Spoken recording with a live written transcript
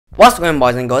What's going on,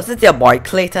 boys and girls? It's your boy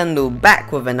Clayton Lou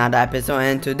back with another episode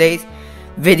and today's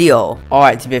video.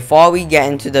 Alright, before we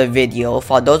get into the video,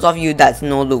 for those of you that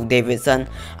know Luke Davidson,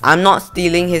 I'm not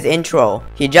stealing his intro.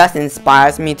 He just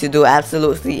inspires me to do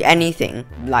absolutely anything,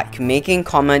 like making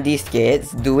comedy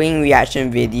skits, doing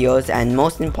reaction videos, and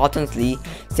most importantly,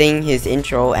 saying his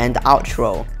intro and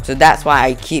outro. So that's why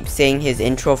I keep saying his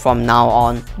intro from now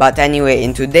on. But anyway,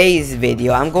 in today's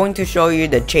video, I'm going to show you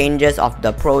the changes of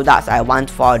the products I want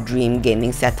for a dream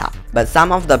gaming setup. But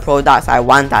some of the products I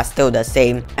want are still the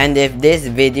same, and if this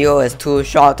video is too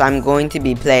short, I'm going to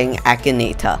be playing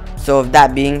Akinator. So with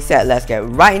that being said, let's get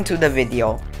right into the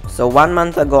video. So 1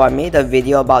 month ago, I made a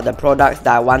video about the products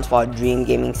that I want for a dream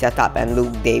gaming setup and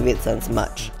Luke Davidson's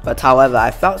merch. But however, I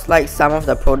felt like some of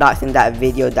the products in that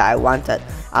video that I wanted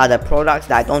are the products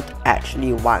that I don't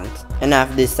actually want, and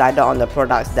I've decided on the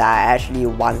products that I actually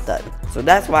wanted. So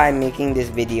that's why I'm making this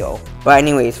video. But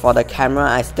anyways, for the camera,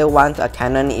 I still want a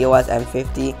Canon EOS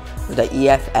M50 with the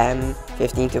EFM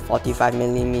 15 to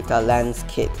 45mm lens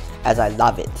kit, as I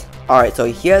love it. Alright, so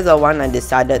here's the one I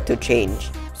decided to change.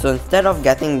 So instead of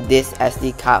getting this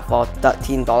SD card for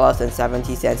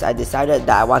 $13.70, I decided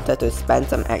that I wanted to spend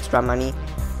some extra money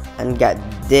and get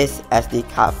this SD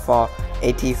card for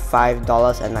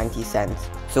 $85.90.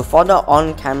 So for the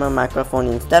on-camera microphone,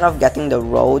 instead of getting the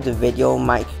Rode Video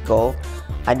Mic Go,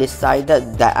 I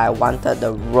decided that I wanted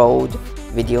the Rode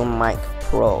Video Mic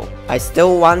Pro. I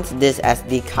still want this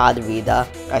SD card reader.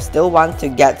 I still want to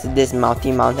get this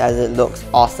multi-mount as it looks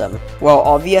awesome. Well,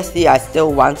 obviously I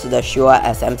still want the Shure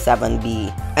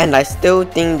SM7B. And I still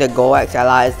think the Go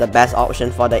XLR is the best option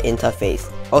for the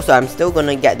interface. Also, I'm still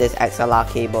gonna get this XLR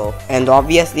cable. And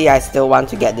obviously, I still want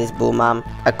to get this boom arm.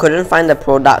 I couldn't find the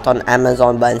product on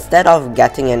Amazon, but instead of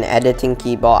getting an editing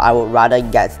keyboard, I would rather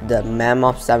get the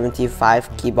Mammoth 75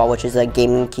 keyboard, which is a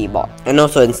gaming keyboard. And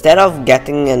also, instead of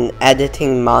getting an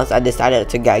editing mouse, I decided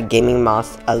to get a gaming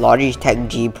mouse, a Logitech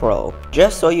G Pro.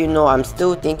 Just so you know, I'm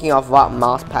still thinking of what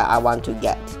mouse pad I want to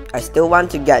get. I still want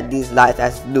to get these lights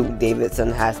as Luke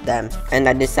Davidson has them, and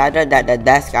I decided that the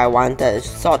desk I wanted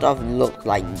sort of looked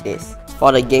like this.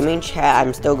 For the gaming chair,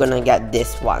 I'm still gonna get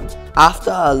this one.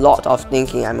 After a lot of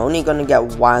thinking, I'm only gonna get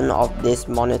one of this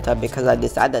monitor because I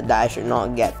decided that I should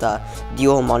not get a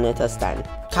dual monitor stand.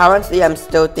 Currently, I'm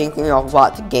still thinking of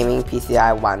what gaming PC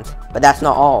I want, but that's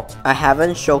not all. I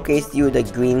haven't showcased you the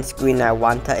green screen I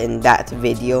wanted in that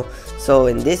video, so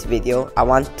in this video, I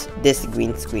want this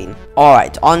green screen.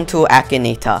 Alright, on to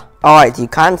Akinator. Alright, you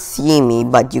can't see me,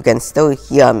 but you can still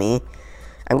hear me.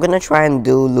 I'm gonna try and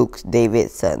do Luke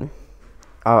Davidson.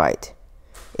 Alright,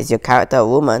 is your character a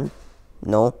woman?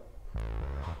 No.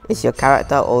 Is your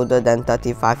character older than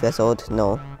 35 years old?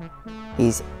 No.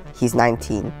 He's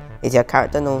 19. Is your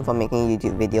character known for making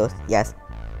YouTube videos? Yes.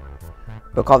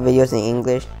 Record videos in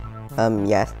English?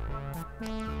 Yes.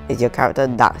 Is your character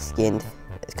dark skinned?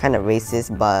 It's kind of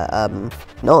racist, but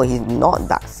no, he's not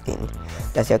dark skinned.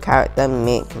 Does your character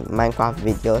make Minecraft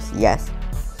videos? Yes.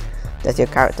 Does your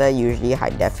character usually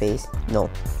hide their face? No.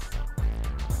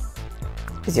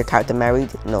 Is your character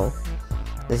married? No.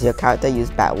 Does your character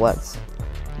use bad words?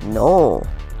 No.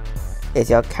 Is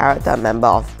your character a member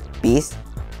of Beast?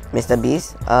 Mr.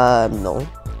 Beast? No.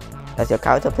 Does your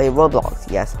character play Roblox?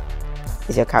 Yes.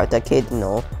 Is your character a kid?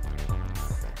 No.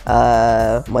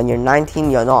 When you're 19,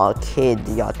 you're not a kid,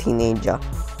 you're a teenager.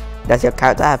 Does your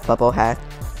character have purple hair?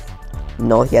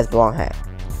 No, he has blonde hair.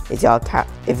 Is your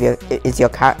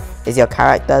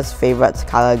character's favorite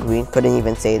color green? Couldn't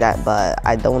even say that, but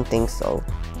I don't think so.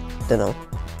 Don't know.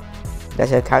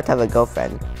 Does your character have a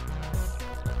girlfriend?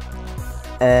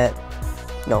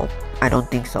 No, I don't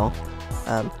think so.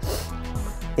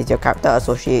 Is your character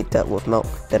associated with milk?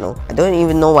 Don't know. I don't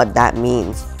even know what that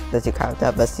means. Does your character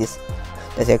have a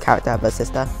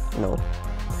sister? No.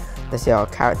 Does your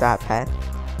character have hair?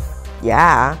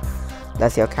 Yeah.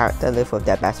 Does your character live with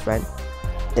their best friend?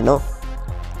 Don't know.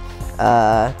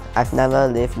 I've never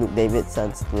lived Luke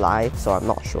Davidson's life, so I'm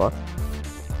not sure.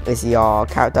 Is your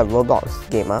character a Roblox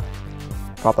gamer?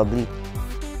 Probably.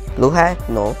 Blue hair?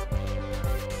 No.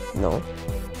 No.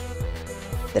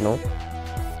 Don't know.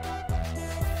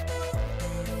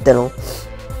 Don't know.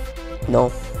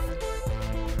 No.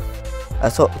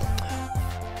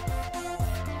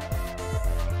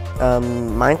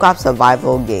 Minecraft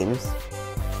survival games.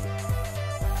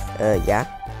 Yeah.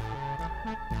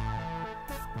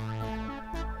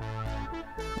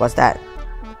 What's that?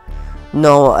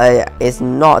 No, it's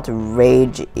not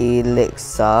Rage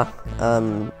Elixir.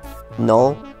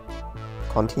 No.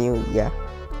 Continue, yeah.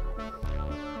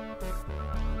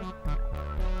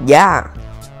 Yeah.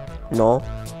 No.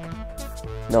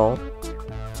 No.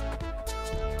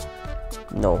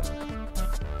 No.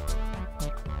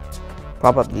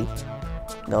 Probably.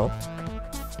 No.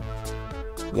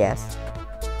 Yes.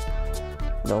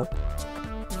 No.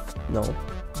 No.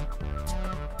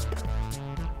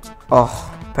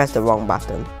 Oh, press the wrong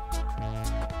button.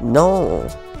 No.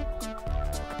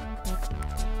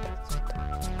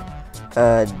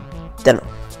 Don't know.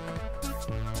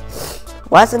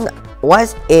 What's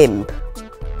imp?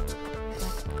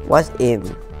 What's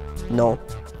imp? No.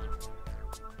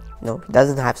 No, it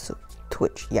doesn't have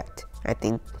Twitch yet, I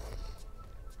think.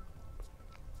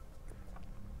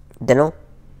 Don't know.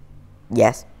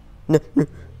 Yes. No.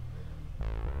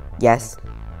 Yes.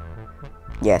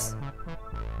 Yes.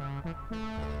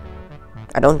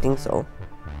 I don't think so.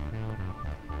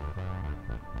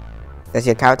 Does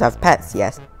your character have pets?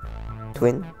 Yes.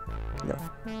 Twin? No.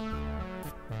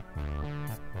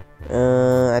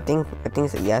 I think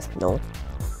it's a yes. No.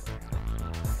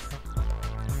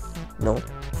 No.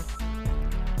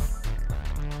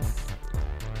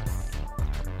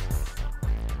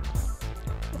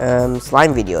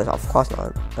 Slime videos, of course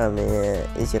not.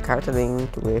 Is your character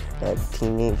linked with a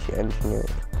teenage engineer?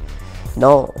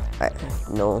 No.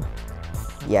 No.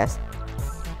 Yes.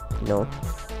 No.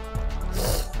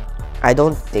 I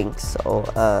don't think so.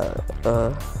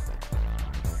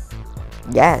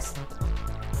 Yes.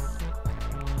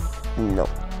 No.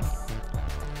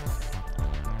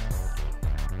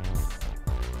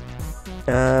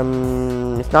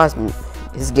 It's not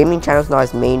his gaming channel is not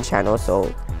his main channel,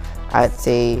 so I'd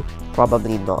say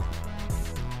probably not.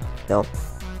 No.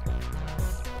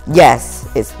 Yes,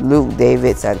 it's Luke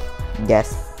Davidson.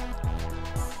 Yes.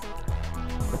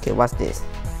 Okay, what's this?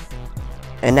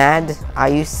 An ad? Are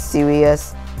you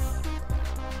serious?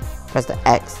 Press the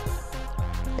X.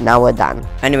 And now we're done.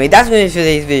 Anyway, that's going to be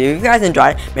today's video. If you guys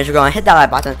enjoyed, make sure to go and hit that like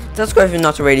button, subscribe if you're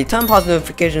not already, turn post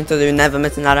notifications so that you never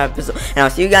miss another episode, and I'll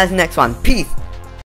see you guys in the next one. Peace!